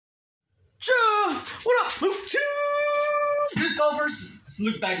What up, Luke? Disc golfers. It's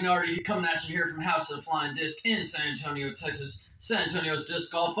Luke Bagnardi coming at you here from House of the Flying Disc in San Antonio, Texas. San Antonio's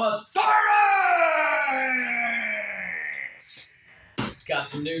Disc Golf Authority! Got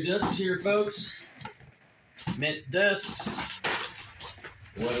some new discs here, folks. Mint discs.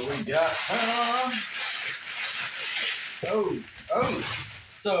 What do we got?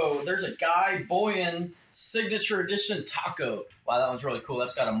 So there's a Guy Boyan Signature Edition Taco. Wow, that one's really cool.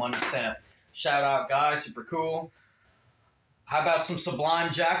 That's got a money stamp. Shout out, Guy. Super cool. How about some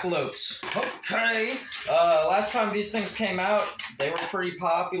Sublime Jackalopes? Okay. Last time these things came out, they were pretty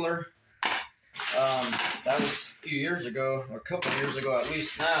popular. That was a few years ago, or a couple of years ago at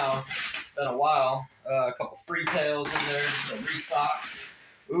least now. It's been a while. A couple free tails in there, just a restock.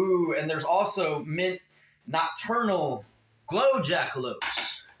 Ooh, and there's also mint nocturnal glow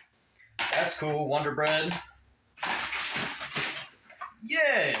jackalopes. That's cool. Wonder Bread.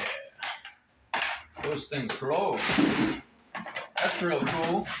 Yeah. Those things glow. That's real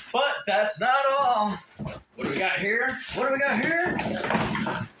cool. But that's not all. What do we got here? What do we got here?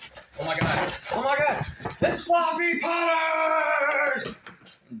 Oh my god. Oh my god. It's floppy potters!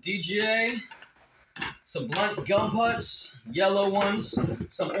 DGA. Some blunt gum putts. Yellow ones.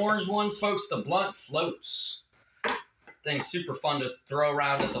 Some orange ones, folks. The blunt floats. Thing's super fun to throw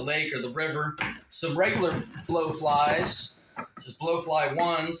around at the lake or the river. Some regular blowflies. Just blowfly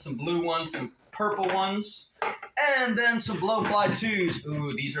ones. Some blue ones. Some purple ones. And then some blowfly 2s.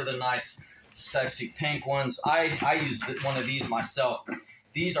 Ooh, these are the nice, sexy pink ones. I use one of these myself.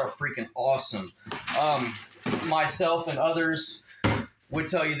 These are freaking awesome. Myself and others would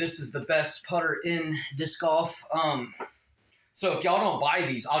tell you this is the best putter in disc golf. So if y'all don't buy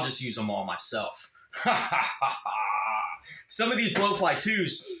these, I'll just use them all myself. Some of these blowfly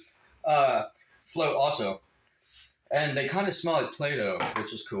 2s float also. And they kind of smell like Play-Doh,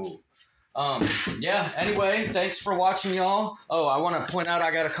 which is cool. Yeah, anyway, thanks for watching, y'all. Oh, I want to point out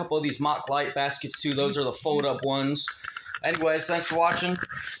I got a couple of these mock light baskets, too. Those are the fold-up ones. Anyways, thanks for watching.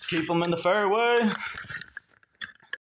 Keep them in the fairway.